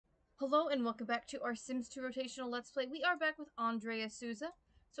Hello and welcome back to our Sims 2 Rotational Let's Play. We are back with Andrea Souza.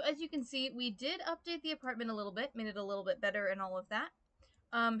 So as you can see, we did update the apartment a little bit, made it a little bit better and all of that.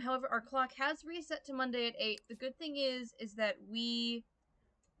 However, our clock has reset to Monday at 8. The good thing is that we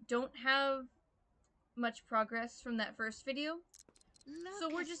don't have much progress from that first video. So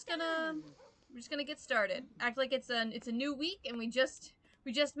we're just gonna get started. Act like it's a new week and we just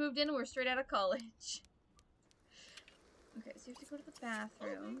moved in and we're straight out of college. Okay, so you have to go to the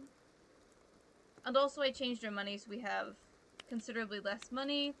bathroom. And also I changed our money so we have considerably less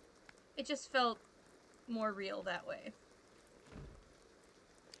money. It just felt more real that way.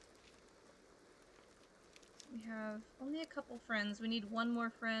 We have only a couple friends. We need one more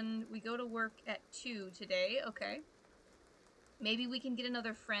friend. We go to work at 2 today. Okay. Maybe we can get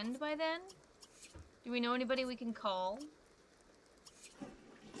another friend by then? Do we know anybody we can call?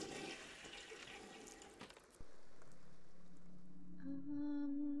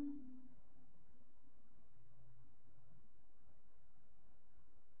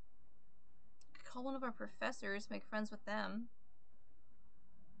 Call one of our professors, make friends with them.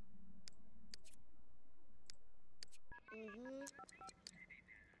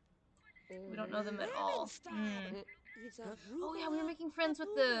 We don't know them at all. Oh yeah, we were making friends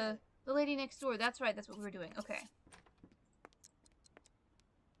with the lady next door. That's right, that's what we were doing. Okay.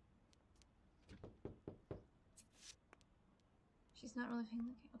 She's not really paying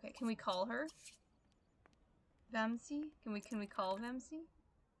the... Okay, can we call her? Vamsi? Can we call Vamsi?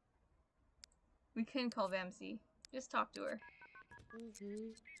 We can call Vamsi. Just talk to her.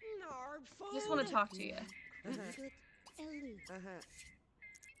 Just want to talk to you.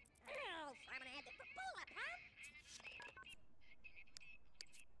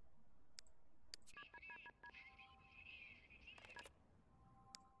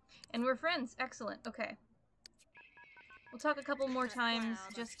 And we're friends. Excellent. Okay. We'll talk a couple more times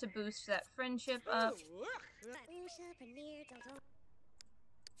just to boost that friendship up.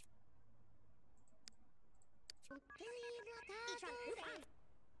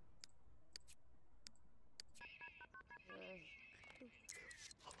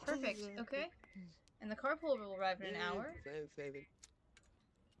 Perfect. Okay. And the carpool will arrive in an hour.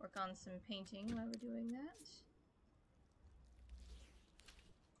 Work on some painting while we're doing that.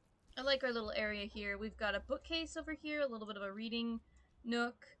 I like our little area here. We've got a bookcase over here, a little bit of a reading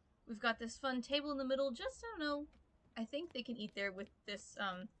nook. We've got this fun table in the middle. Just, I don't know, I think they can eat there with this,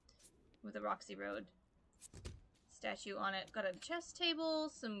 with the Roxy Road statue on it. Got a chess table,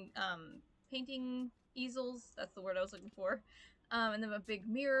 some, painting easels. That's the word I was looking for. And then a big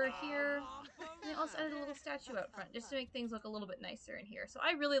mirror here. And I also added a little statue out front just to make things look a little bit nicer in here. So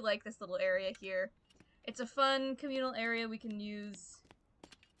I really like this little area here. It's a fun communal area we can use.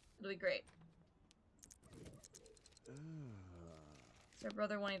 It'll be great. It's our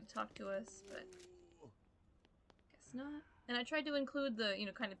brother wanting to talk to us, but guess not. And I tried to include the, you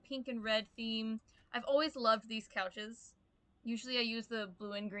know, kind of pink and red theme. I've always loved these couches. Usually I use the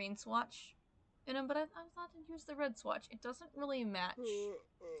blue and green swatch in them, but I thought to use the red swatch. It doesn't really match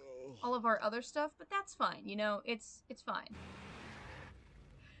all of our other stuff, but that's fine. You know, it's fine.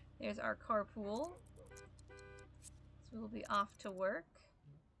 There's our carpool. So we'll be off to work.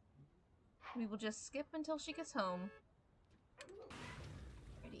 We will just skip until she gets home.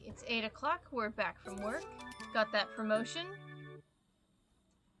 Ready, it's 8 o'clock. We're back from work. Got that promotion.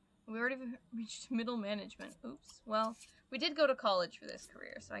 We already reached middle management. Oops. Well, we did go to college for this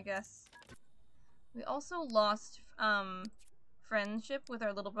career, so I guess. We also lost friendship with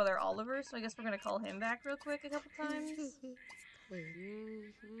our little brother Oliver, so I guess we're gonna call him back real quick a couple times.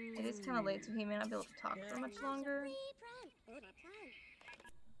 It is kind of late, so he may not be able to talk for much longer.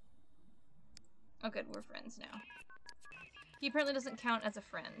 Oh good, we're friends now. He apparently doesn't count as a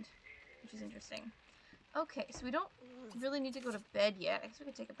friend, which is interesting. Okay, so we don't really need to go to bed yet. I guess we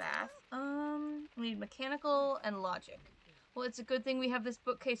could take a bath. We need mechanical and logic. Well, it's a good thing we have this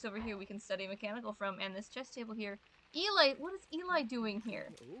bookcase over here we can study mechanical from, and this chess table here. Eli, what is Eli doing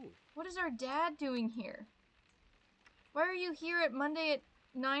here? What is our dad doing here? Why are you here at Monday at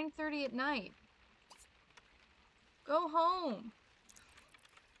 9:30 at night? Go home.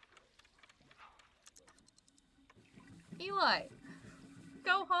 Eli,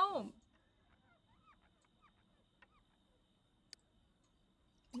 go home.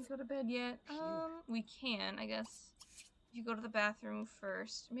 Can we go to bed yet? We can, I guess. If you go to the bathroom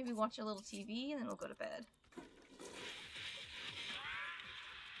first, maybe watch a little TV, and then we'll go to bed.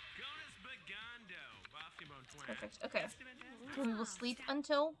 Perfect. Okay. We will sleep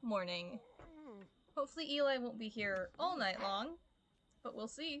until morning. Hopefully Eli won't be here all night long, but we'll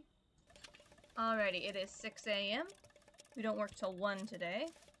see. Alrighty, it is 6 a.m. We don't work till 1 today.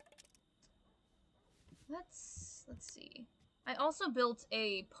 let's see. I also built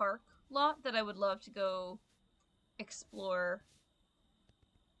a park lot that I would love to go explore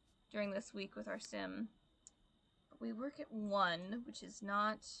during this week with our sim. But we work at 1, which is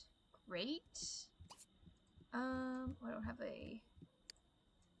not great. I don't have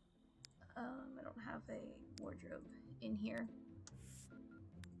a wardrobe in here.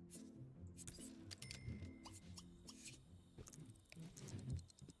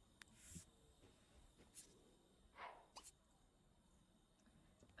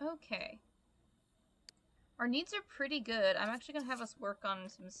 Okay. Our needs are pretty good. I'm actually going to have us work on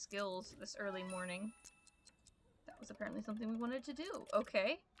some skills this early morning. That was apparently something we wanted to do.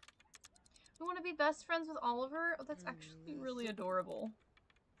 Okay. We want to be best friends with Oliver? Oh, that's actually really adorable.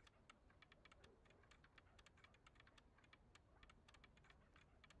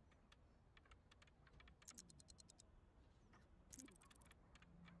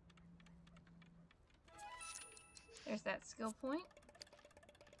 There's that skill point.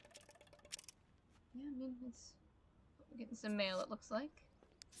 Yeah, I mean, it's... We're getting some mail, it looks like.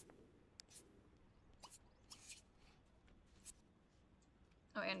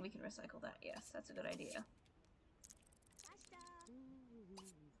 Oh, and we can recycle that. Yes, that's a good idea.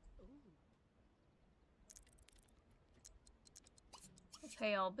 We'll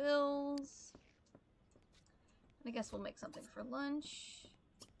pay all bills. And I guess we'll make something for lunch.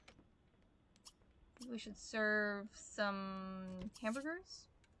 We should serve some hamburgers.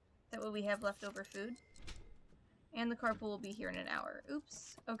 That way we have leftover food. And the carpool will be here in an hour.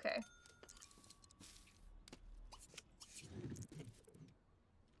 Oops. Okay.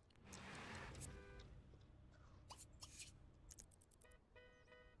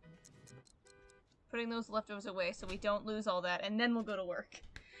 Putting those leftovers away so we don't lose all that, and then we'll go to work.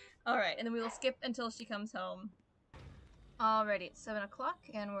 Alright, and then we will skip until she comes home. Alrighty, it's 7 o'clock,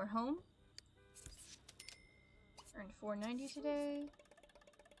 and we're home. Earned $4.90 today.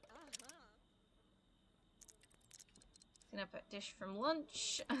 Clean up that dish from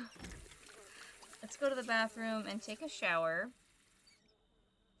lunch. Let's go to the bathroom and take a shower.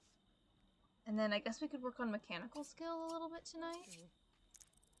 And then I guess we could work on mechanical skill a little bit tonight.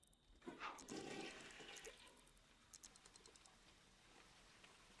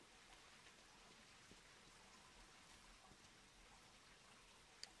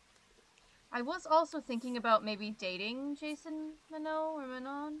 I was also thinking about maybe dating Jason Menon or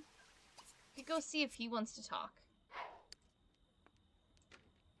Menon. We could go see if he wants to talk.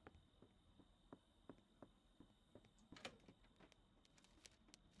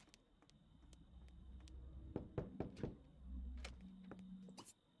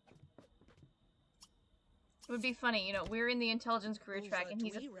 It would be funny, you know, we're in the intelligence career track and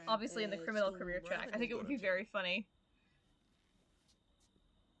he's obviously in the criminal career track. I think it would be very funny.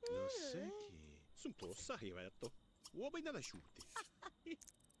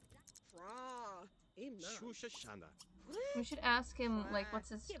 We should ask him, like, what's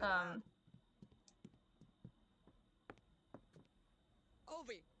his,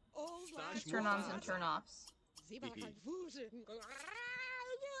 turn-ons and turn-offs.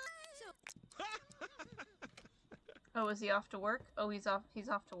 Oh, is he off to work? Oh, he's off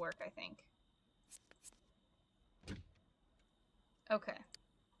to work, I think. Okay.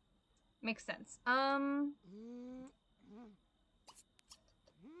 Makes sense.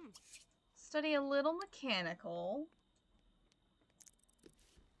 Study a little mechanical.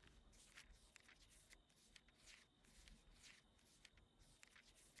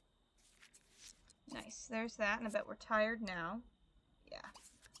 Nice. There's that, and I bet we're tired now. Yeah.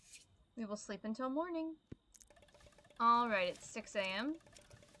 We will sleep until morning. Alright, it's 6 a.m.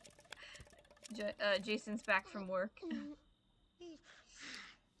 Jason's back from work.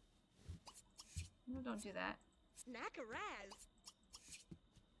 No, don't do that.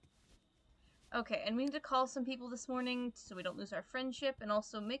 Okay, and we need to call some people this morning so we don't lose our friendship, and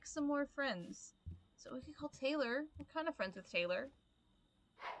also make some more friends. So we could call Taylor. We're kind of friends with Taylor.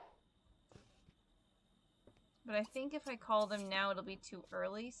 But I think if I call them now, it'll be too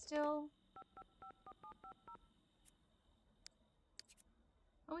early still.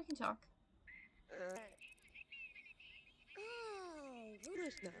 Oh, we can talk.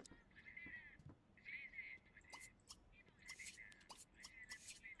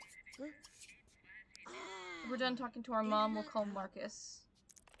 If we're done talking to our mom, we'll call Marcus.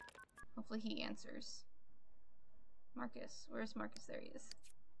 Hopefully he answers. Marcus. Where's Marcus? There he is.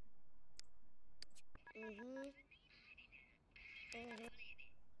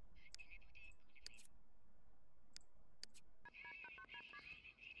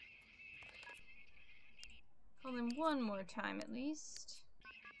 Call him one more time at least.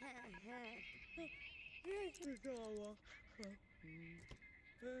 Okay,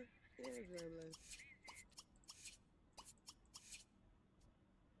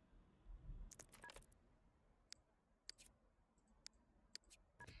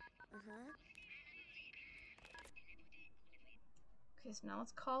 so now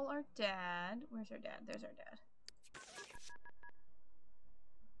let's call our dad. Where's our dad? There's our dad.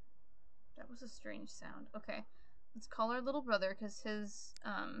 That was a strange sound. Okay. Let's call our little brother, because his,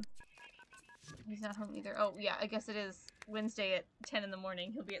 he's not home either. Oh, yeah, I guess it is Wednesday at 10 in the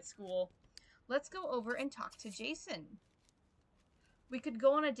morning. He'll be at school. Let's go over and talk to Jason. We could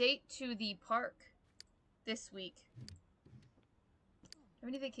go on a date to the park this week. Have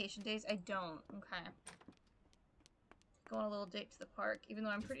any vacation days? I don't. Okay. Go on a little date to the park, even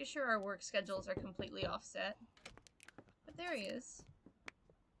though I'm pretty sure our work schedules are completely offset. But there he is.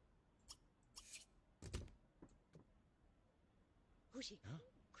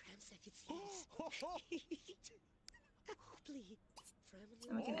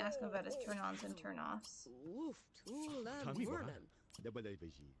 And we can ask him about his turn-ons and turn-offs.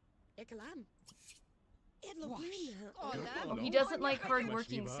 Oh, he doesn't like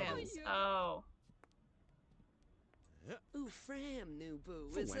hard-working Sims. Oh.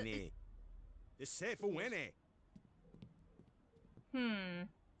 Hmm.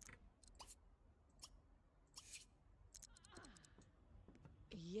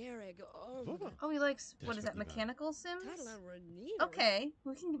 Oh, he likes, what is that, mechanical Sims? Okay,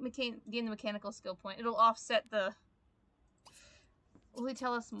 we can gain the mechanical skill point. It'll offset the... Will he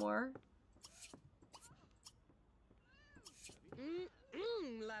tell us more?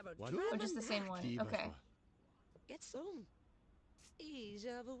 Oh, just the same one. Okay.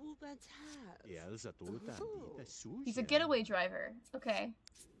 He's a getaway driver. Okay.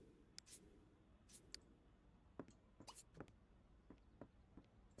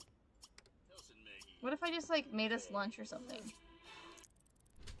 What if I just, like, made us lunch or something?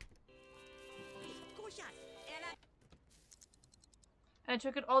 And I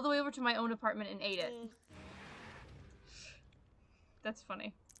took it all the way over to my own apartment and ate it. That's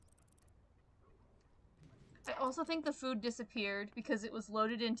funny. I also think the food disappeared because it was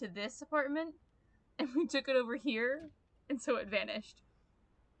loaded into this apartment, and we took it over here, and so it vanished.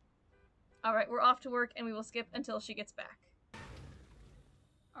 Alright, we're off to work, and we will skip until she gets back.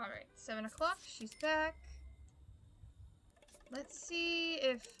 Alright, 7 o'clock, she's back. Let's see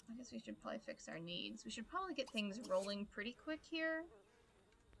if... I guess we should probably fix our needs. We should probably get things rolling pretty quick here.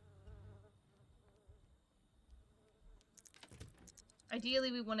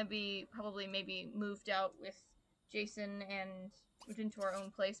 Ideally, we want to be probably maybe moved out with Jason and moved into our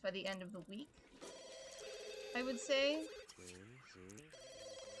own place by the end of the week, I would say.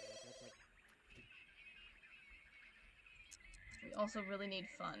 We also really need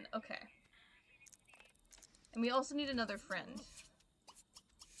fun. Okay. And we also need another friend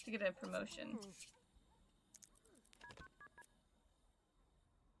to get a promotion.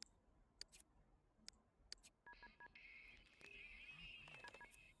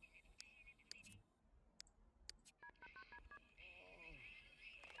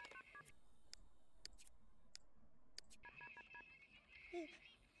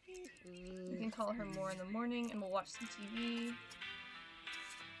 We can call her more in the morning and we'll watch some TV.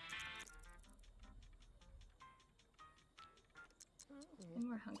 And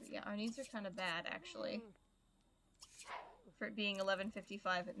we're hungry. Yeah, our needs are kind of bad, actually. For it being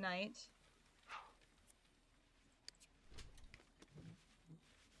 11:55 at night.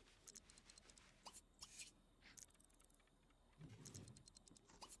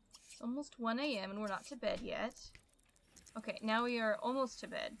 It's almost 1 a.m. and we're not to bed yet. Okay, now we are almost to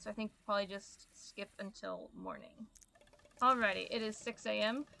bed, so I think we'll probably just skip until morning. Alrighty, it is 6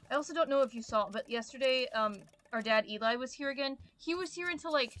 a.m. I also don't know if you saw, but yesterday, our dad Eli was here again. He was here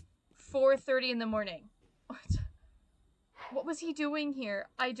until like 4:30 in the morning. What was he doing here?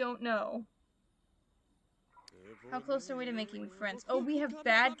 I don't know. How close are we to making friends? Oh, we have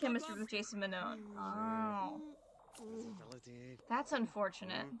bad chemistry with Jason Menon. Oh. That's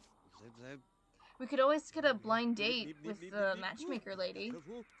unfortunate. We could always get a blind date with the matchmaker lady.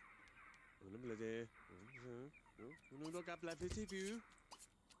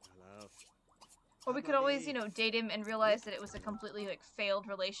 Or we could always, you know, date him and realize that it was a completely, like, failed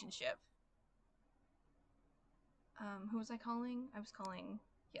relationship. Who was I calling? I was calling...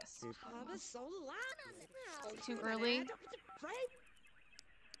 Yes. Too early?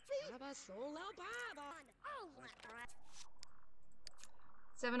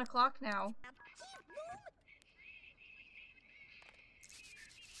 7 o'clock now.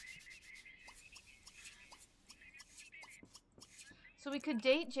 So we could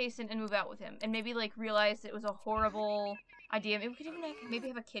date Jason and move out with him, and maybe like realize it was a horrible idea. Maybe we could even maybe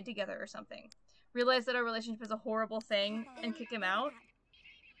have a kid together or something. Realize that our relationship is a horrible thing and kick him out.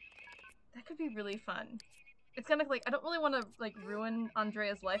 That could be really fun. It's kind of like, I don't really want to like ruin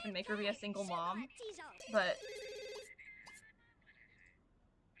Andrea's life and make her be a single mom, but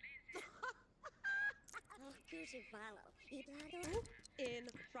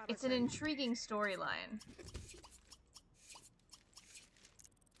it's an intriguing storyline.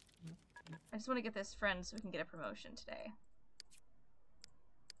 I just want to get this friend so we can get a promotion today.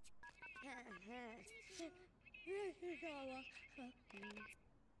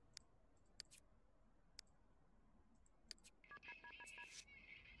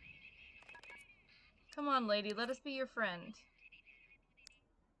 Come on, lady, let us be your friend.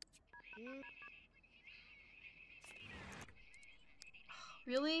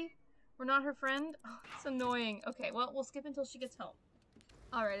 Really? We're not her friend? Oh, it's annoying. Okay, well, we'll skip until she gets home.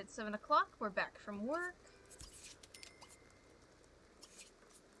 Alright, it's 7 o'clock. We're back from work.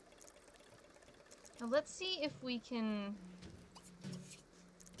 Now let's see if we can...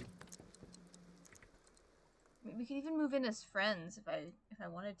 We could even move in as friends if I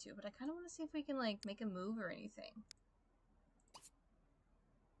wanted to, but I kind of want to see if we can, like, make a move or anything.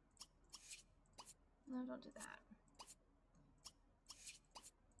 No, don't do that.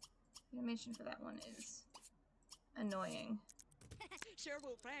 The animation for that one is annoying.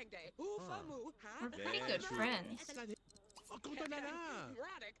 We're pretty good friends.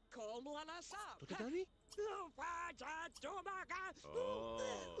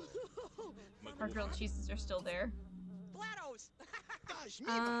 Our grilled cheeses are still there.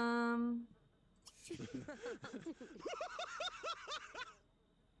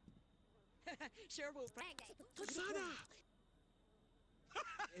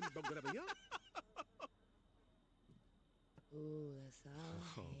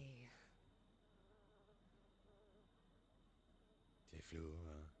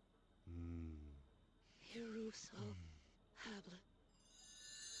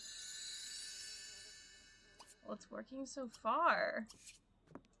 Well, it's working so far.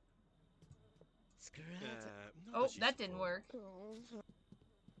 Oh, that didn't work.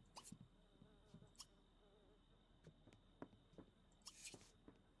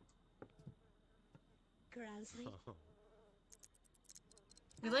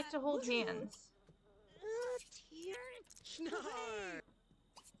 We like to hold hands.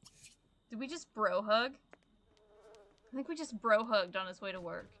 Did we just bro hug? I think we just bro hugged on his way to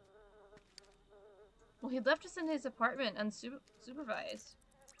work. Well, he left us in his apartment unsupervised.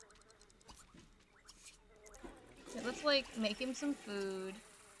 Okay, let's like make him some food.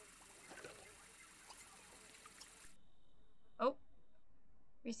 Oh,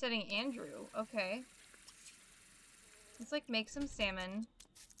 resetting Andrew. Okay. Let's like make some salmon.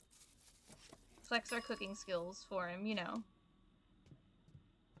 Flex our cooking skills for him, you know.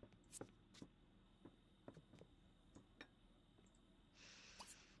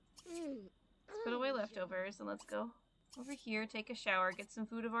 Let's put away leftovers and let's go over here, take a shower, get some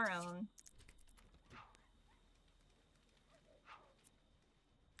food of our own.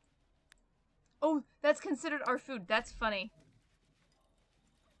 Oh, that's considered our food. That's funny.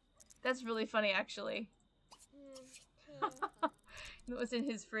 That's really funny, actually. If it was in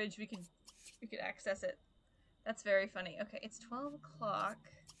his fridge, we could access it. That's very funny. Okay, it's 12 o'clock.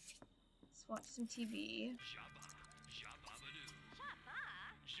 Let's watch some TV.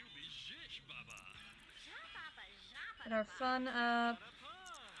 Get our fun up.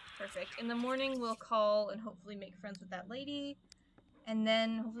 Perfect. In the morning, we'll call and hopefully make friends with that lady. And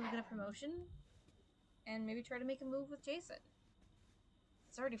then hopefully we'll get a promotion. And maybe try to make a move with Jason.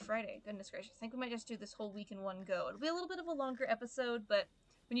 It's already Friday. Goodness gracious. I think we might just do this whole week in one go. It'll be a little bit of a longer episode, but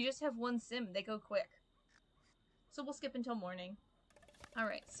when you just have one sim, they go quick. So we'll skip until morning.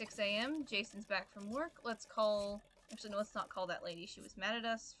 Alright, 6 a.m. Jason's back from work. Let's call... Actually, no, let's not call that lady. She was mad at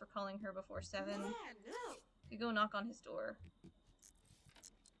us for calling her before 7. We go knock on his door.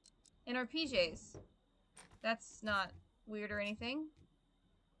 In our PJs. That's not weird or anything.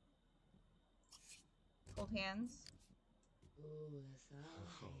 Hold hands.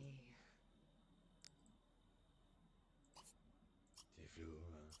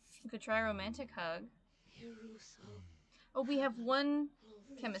 We could try a romantic hug. Oh, we have one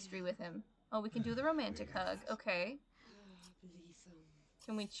chemistry with him. Oh, we can do the romantic hug. Okay.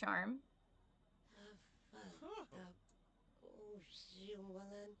 Can we charm?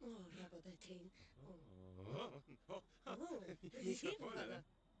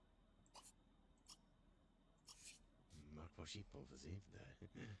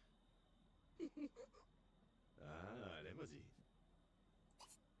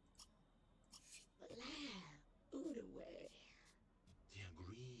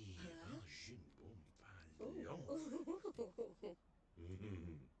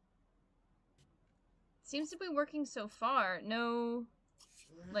 Seems to be working so far. No,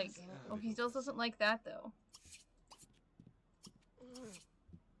 like, oh, he still doesn't like that though.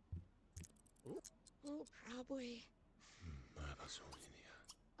 Oh, probably.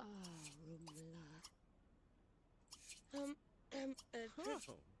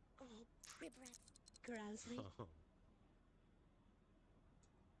 Grousely.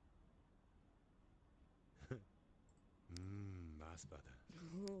 Masbada.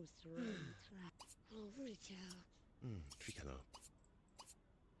 Oh, oh, Rachel. Tricano.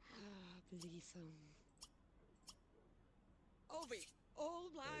 Ah, please. Ovi,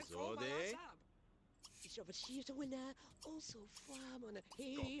 old black Esode. winner, also farm on a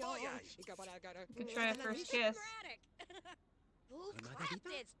Could try a first kiss.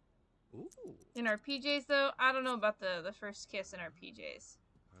 In our PJs though, I don't know about the first kiss in our PJs.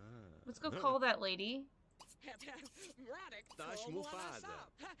 Let's go call that lady. Dash Mufasa.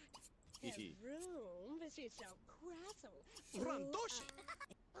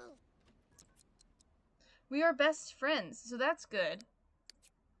 We are best friends, so that's good.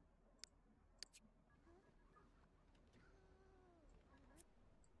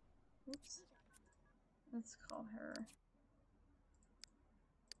 Oops. Let's call her.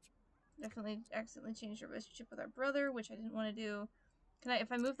 Definitely accidentally changed our relationship with our brother, which I didn't want to do. Can I,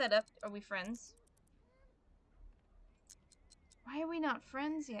 if I move that up, are we friends? Why are we not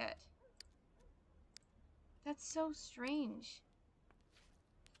friends yet? That's so strange.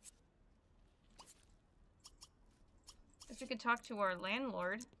 Guess we could talk to our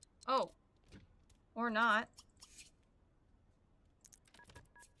landlord. Oh. Or not.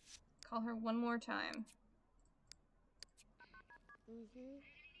 Call her one more time.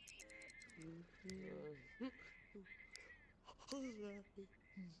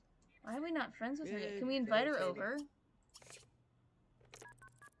 Why are we not friends with her yet? Can we invite her over?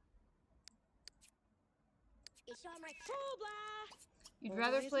 You'd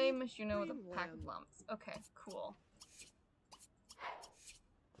rather play Machino with a pack of lumps. Okay, cool.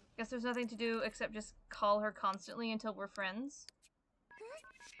 Guess there's nothing to do except just call her constantly until we're friends.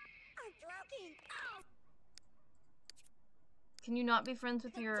 Can you not be friends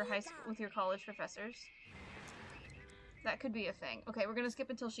with your high school, with your college professors? That could be a thing. Okay, we're gonna skip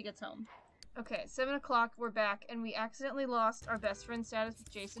until she gets home. Okay, 7 o'clock, we're back, and we accidentally lost our best friend status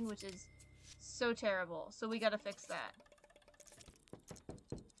with Jason, which is so terrible. So we gotta fix that.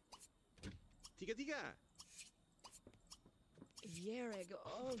 Tiga tiga.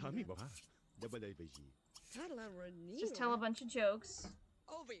 Tommy Boha. Just tell a bunch of jokes.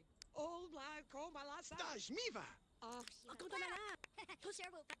 Dash Miva.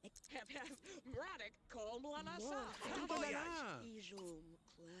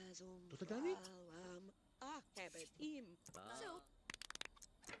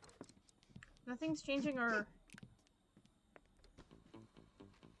 Nothing's changing our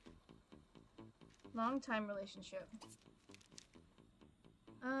long-time relationship.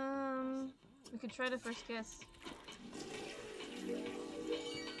 We could try to first kiss.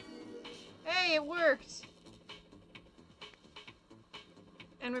 Hey, it worked!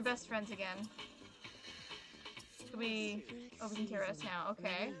 And we're best friends again. Can we... Oh, we can caress now.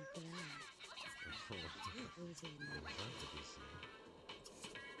 Okay.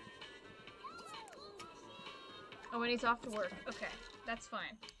 Oh, and he's off to work. Okay, that's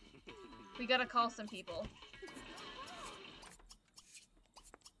fine. We gotta call some people.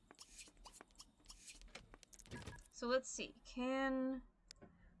 So let's see. Can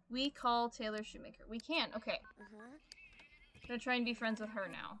we call Taylor Shoemaker? We can. Okay. I'm gonna try and be friends with her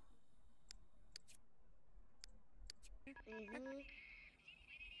now.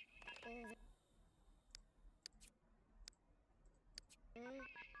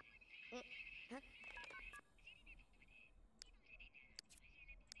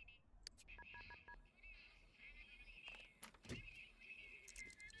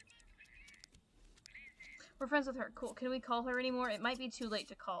 We're friends with her. Cool. Can we call her anymore? It might be too late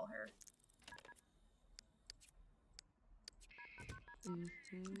to call her.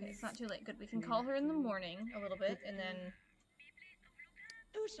 Okay, it's not too late. Good. We can call her in the morning a little bit, and then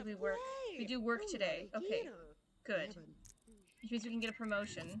do we work? We do work today. Okay, good. Which means we can get a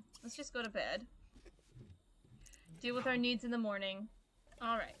promotion. Let's just go to bed. Deal with our needs in the morning.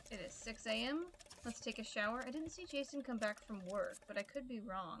 Alright, it is 6 a.m. Let's take a shower. I didn't see Jason come back from work, but I could be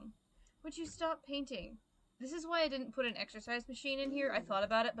wrong. Would you stop painting? This is why I didn't put an exercise machine in here. I thought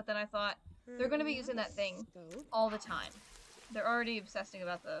about it, but then I thought, they're going to be using that thing all the time. They're already obsessing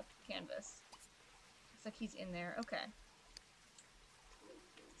about the canvas. Looks like he's in there. Okay.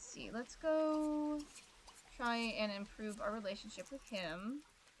 Let's see. Let's go try and improve our relationship with him.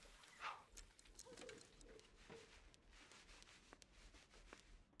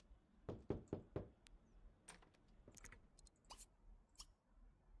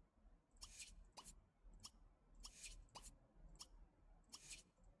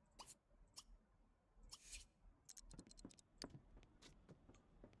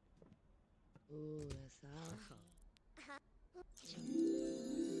 Ooh, that's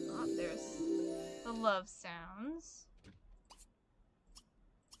Oh, there's the love sounds.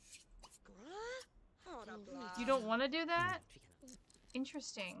 You don't want to do that?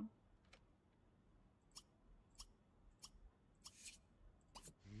 Interesting.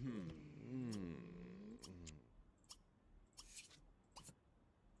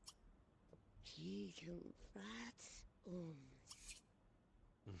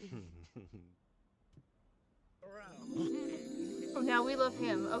 Oh, now we love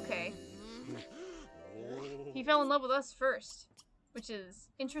him. Okay. He fell in love with us first, which is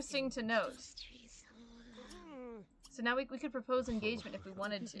interesting to note. So now we could propose engagement if we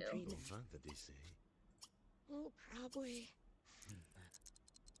wanted to. Oh, probably.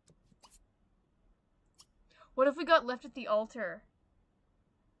 What if we got left at the altar?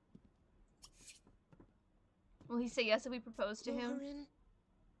 Will he say yes if we propose to him?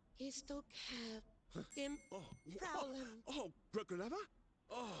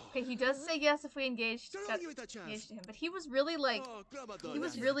 Okay, he does say yes if we got engaged to him, but he was really like, he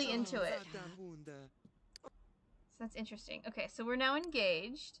was really into it. So that's interesting. Okay, so we're now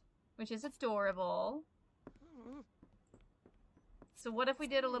engaged, which is adorable. So what if we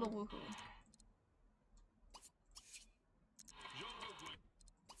did a little woohoo?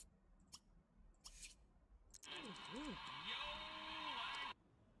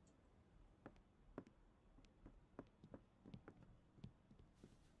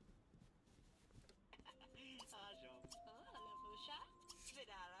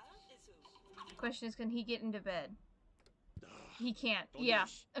 Question is, can he get into bed? He can't. Yeah.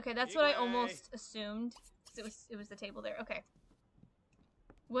 Okay, that's what I almost assumed. Because it was the table there. Okay.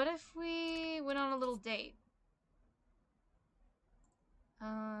 What if we went on a little date?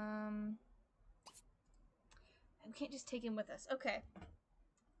 We can't just take him with us. Okay.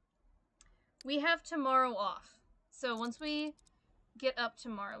 We have tomorrow off. So once we get up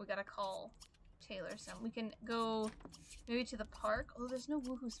tomorrow, we gotta call Taylor some. We can go maybe to the park. Oh, there's no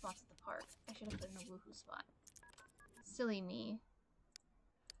woohoo spots at the park. I should have put in a woohoo spot. Silly me.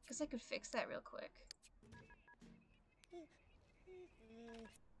 Guess I could fix that real quick.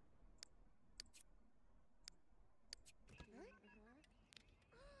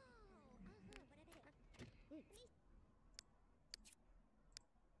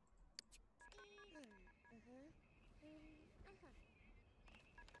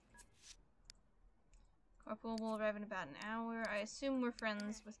 Carpool will arrive in about an hour. I assume we're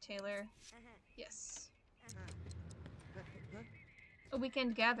friends with Taylor. Yes. A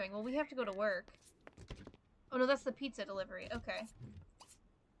weekend gathering. Well, we have to go to work. Oh no, that's the pizza delivery. Okay.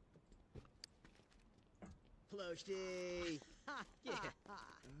 Plushy. Yeah.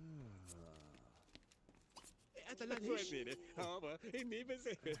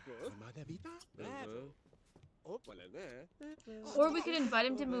 Or we could invite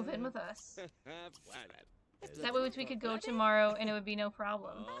him to move in with us. That way we could go tomorrow and it would be no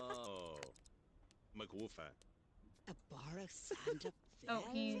problem. Oh,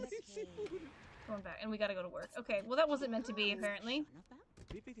 he's going back. And we gotta go to work. Okay, well that wasn't meant to be, apparently.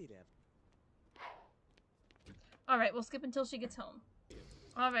 Alright, we'll skip until she gets home.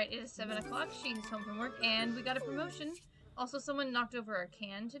 Alright, it is 7 o'clock. She's home from work, and we got a promotion. Also, someone knocked over our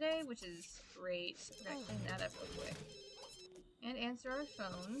can today, which is great. We're gonna clean that up real quick. And answer our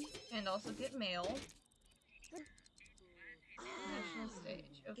phone, and also get mail. National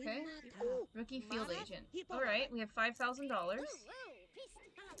stage, okay. Rookie field agent. Alright, we have $5,000.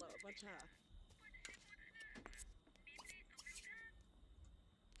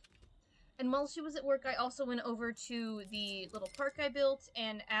 And while she was at work, I also went over to the little park I built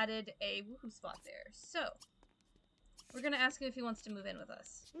and added a woohoo spot there. So, we're gonna ask him if he wants to move in with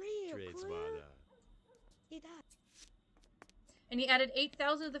us. And he added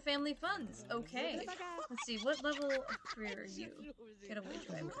 8,000 of the family funds. Okay. Let's see, what level of career are you? Getaway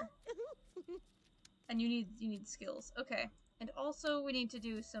driver. And you need skills. Okay. And also we need to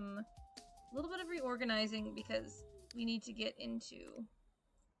do a little bit of reorganizing because we need to get into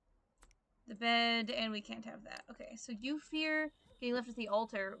the bed and we can't have that. Okay, so you fear getting left at the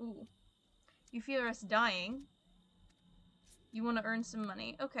altar. Ooh. You fear us dying. You want to earn some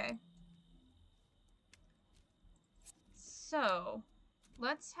money. Okay. So,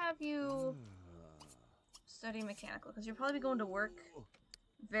 let's have you study mechanical, because you'll probably be going to work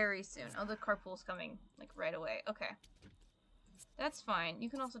very soon. Oh, the carpool's coming, like, right away. Okay. That's fine. You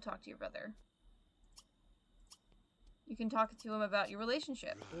can also talk to your brother. you can talk to him about your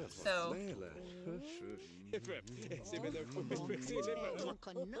relationship. So,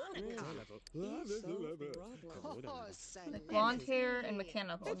 like blonde hair and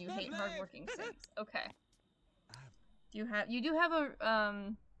mechanical, and you hate hardworking Sims. Okay. You do have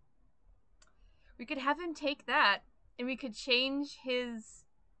a, we could have him take that, and we could change his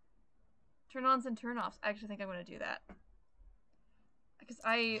turn-ons and turn-offs. I actually think I'm going to do that. Because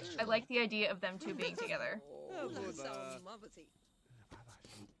I like the idea of them two being together.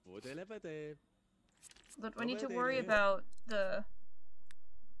 But I need to worry about the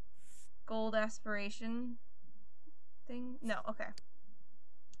gold aspiration thing. No, okay.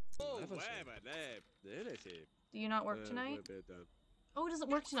 Do you not work tonight? Oh, it doesn't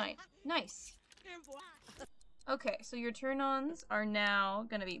work tonight. Nice. Okay, so your turn-ons are now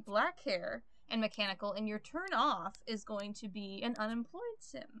going to be black hair and mechanical, and your turn-off is going to be an unemployed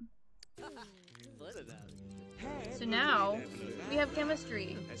sim. So now, we have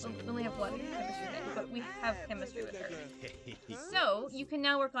chemistry. Well, we only have one chemistry thing, but we have chemistry with her. So, you can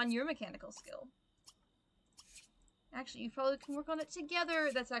now work on your mechanical skill. Actually, you probably can work on it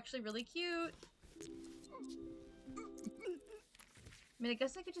together. That's actually really cute. I mean, I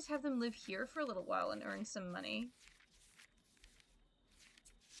guess I could just have them live here for a little while and earn some money.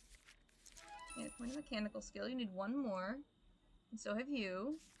 And a point of mechanical skill. You need one more. And so have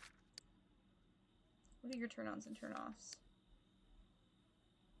you. What are your turn-ons and turn-offs?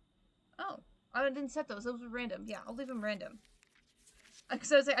 Oh, I didn't set those. Those were random. Yeah, I'll leave them random.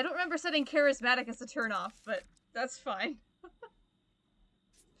 Because I was like, I don't remember setting charismatic as a turn-off, but that's fine.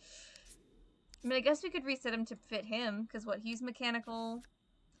 I mean, I guess we could reset him to fit him, because what, he's mechanical,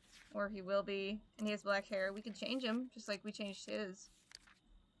 or he will be, and he has black hair. We could change him, just like we changed his.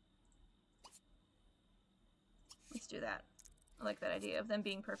 Let's do that. I like that idea of them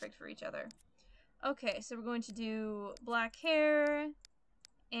being perfect for each other. Okay, so we're going to do black hair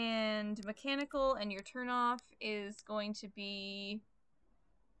and mechanical, and your turn-off is going to be...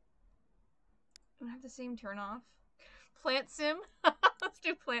 I don't have the same turn-off. Plant sim? Let's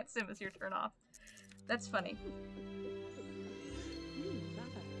do plant sim as your turn-off. That's funny.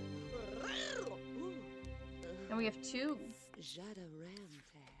 And we have two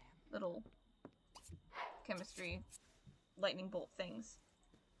little chemistry lightning bolt things.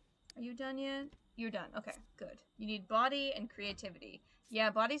 Are you done yet? You're done. Okay, good. You need body and creativity. Yeah,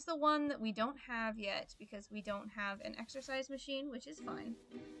 body's the one that we don't have yet because we don't have an exercise machine, which is fine.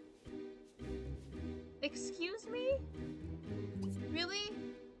 Excuse me? Really?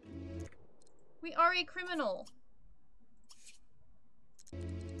 We are a criminal.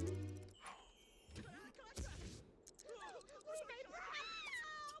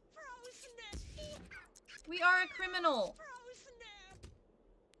 We are a criminal.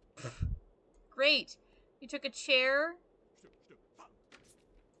 Great. You took a chair.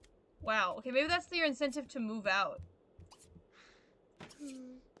 Wow. Okay, maybe that's your incentive to move out.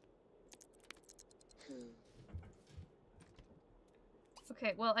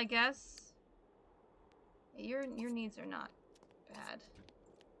 Okay, well, I guess your needs are not bad.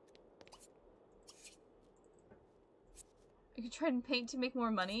 You could try and paint to make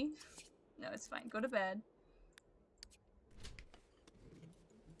more money. No, it's fine. Go to bed.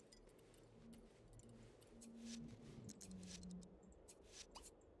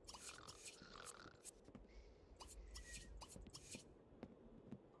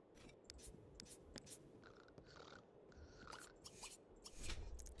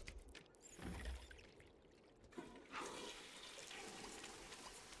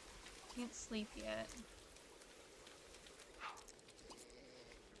 Can't sleep yet.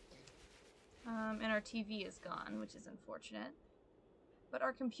 And our TV is gone, which is unfortunate. But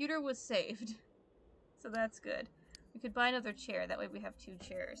our computer was saved. So that's good. We could buy another chair. That way we have two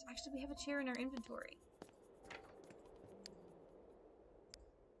chairs. Actually, we have a chair in our inventory.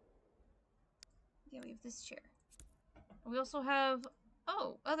 Yeah, we have this chair. We also have...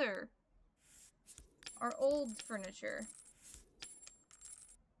 Oh, our old furniture.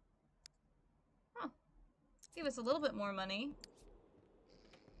 Huh. Give us a little bit more money.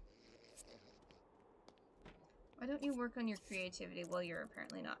 Why don't you work on your creativity while you're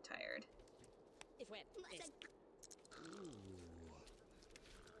apparently not tired? You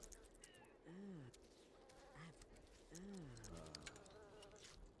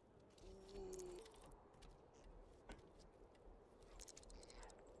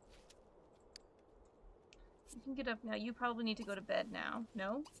can get up now. You probably need to go to bed now.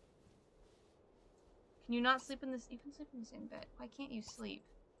 No? Can you not sleep in this? You can sleep in the same bed. Why can't you sleep?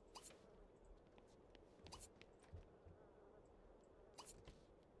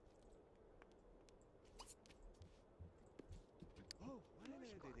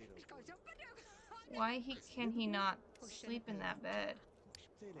 Why can he not sleep in that bed?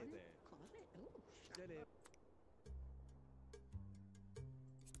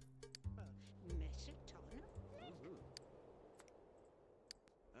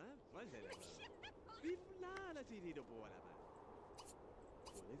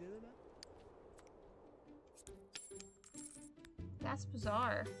 That's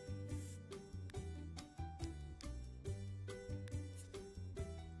bizarre.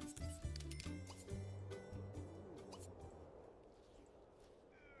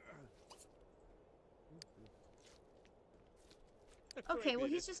 Okay, well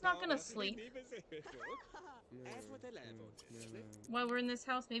he's just not gonna sleep while we're in this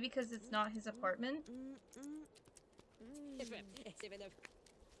house. Maybe because it's not his apartment,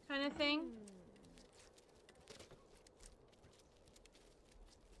 kind of thing.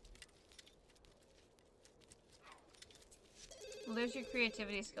 Well, there's your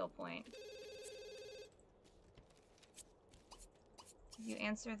creativity skill point. You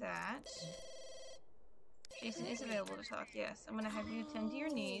answer that. Jason is available to talk, yes. I'm gonna have you attend to your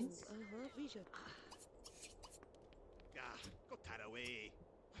needs. Got that away.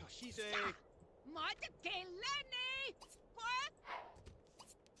 She's a.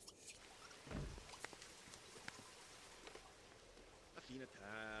 Fina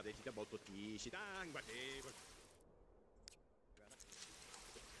tarde, ti molto tisci, dang, battevo.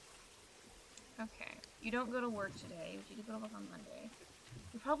 Okay, you don't go to work today, but you do go to work on Monday.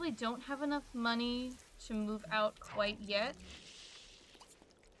 You probably don't have enough money to move out quite yet.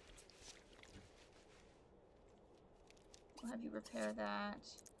 We'll have you repair that.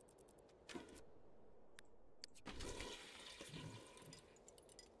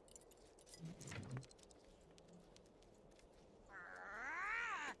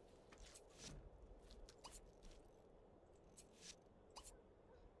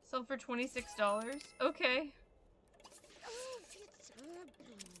 Sold for $26. Okay.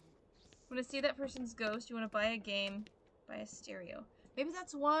 Want to see that person's ghost? You want to buy a game? Buy a stereo. Maybe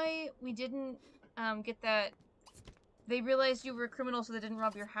that's why we didn't get that. They realized you were a criminal, so they didn't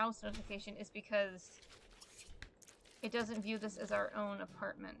rob your house notification, is because it doesn't view this as our own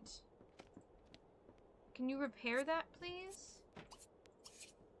apartment. Can you repair that, please?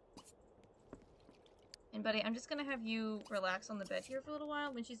 And buddy, I'm just gonna have you relax on the bed here for a little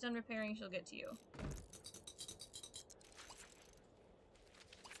while. When she's done repairing, she'll get to you.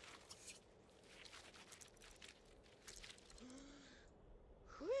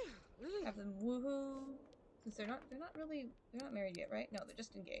 Have them woohoo, because they're not married yet, right? No, they're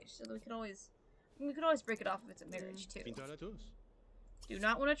just engaged. So we could always break it off if it's a marriage too. Do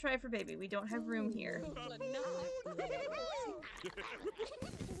not want to try for baby. We don't have room here. Okay.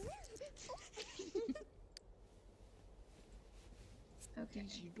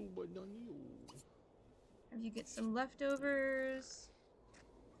 Have you get some leftovers?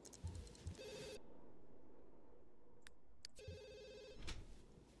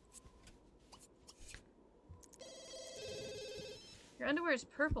 Your underwear is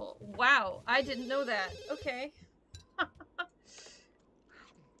purple. Wow, I didn't know that. Okay.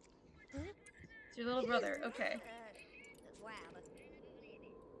 It's your little brother. Okay.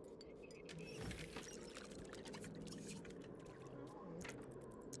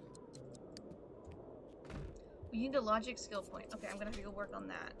 We need a logic skill point. Okay, I'm gonna have to go work on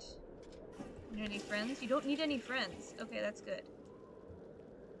that. You need any friends? You don't need any friends. Okay, that's good.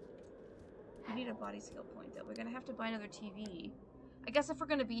 We need a body skill point, though. We're gonna have to buy another TV. I guess if we're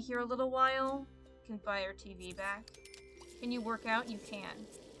gonna be here a little while, we can buy our TV back. Can you work out? You can.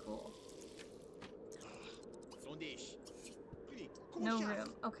 Cool. No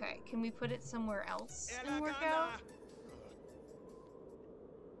room. Okay, can we put it somewhere else and work out?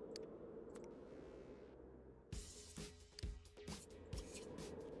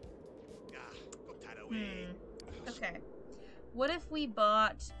 Okay. What if we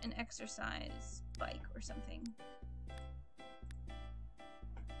bought an exercise bike or something?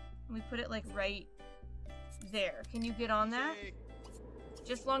 And we put it like right there. Can you get on that?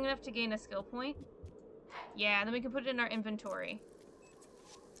 Just long enough to gain a skill point? Yeah, then we can put it in our inventory.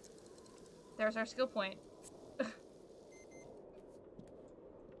 There's our skill point.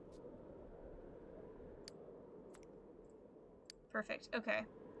 Perfect. Okay.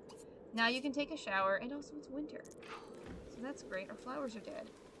 Now you can take a shower, and also it's winter. So that's great. Our flowers are dead.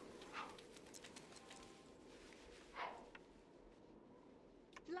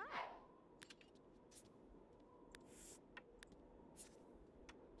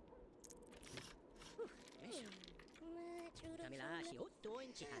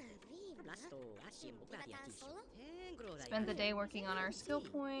 Spend the day working on our skill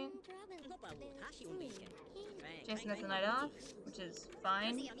point. Jason has the night off, which is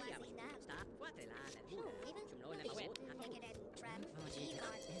fine.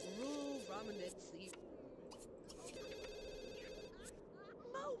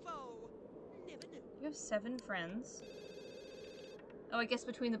 You have 7 friends. Oh, I guess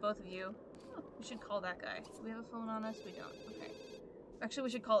between the both of you. Oh, we should call that guy. Do we have a phone on us? We don't. Okay. Actually, we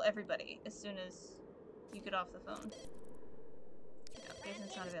should call everybody as soon as you get off the phone. No,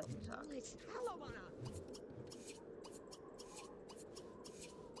 Jason's not available to talk.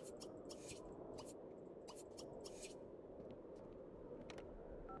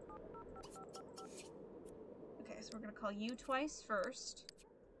 Okay, so we're gonna call you twice first.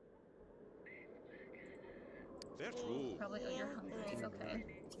 Probably, oh, you're hungry. Okay.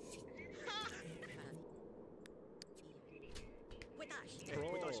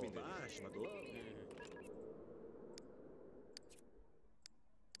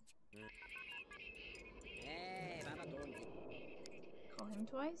 Call him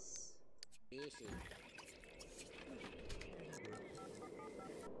twice. And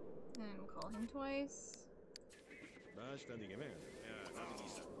we'll call him twice.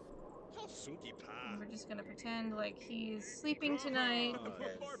 And we're just gonna pretend like he's sleeping tonight.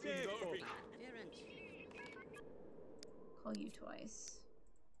 Call you twice.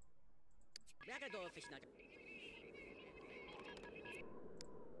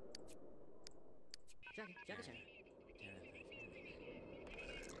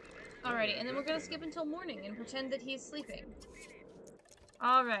 Alrighty, and then we're gonna skip until morning and pretend that he's sleeping.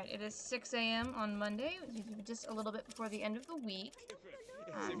 Alright, it is 6 a.m. on Monday, just a little bit before the end of the week.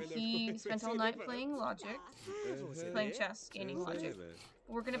 He spent all night playing Logic. Playing chess, gaining Logic.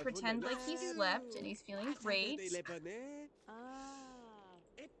 We're gonna pretend like he slept and he's feeling great.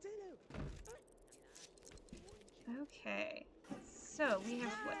 Okay, so we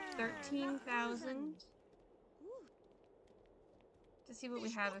have what, 13,000? To see what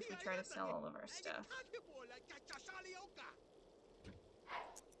we have if we try to sell all of our stuff.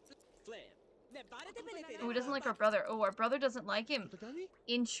 Oh, he doesn't like our brother. Oh, our brother doesn't like him.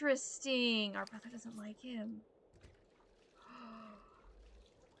 Interesting. Our brother doesn't like him.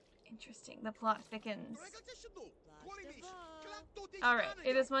 Interesting. The plot thickens. Alright,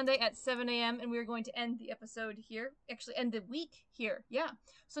 it is Monday at 7 a.m. and we're going to end the episode here. Actually, end the week here. Yeah.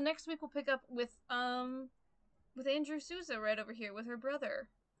 So next week we'll pick up with Andrew Souza right over here with her brother.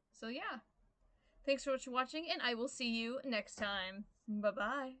 So yeah. Thanks for watching, and I will see you next time.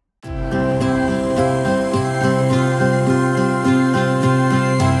 Bye-bye.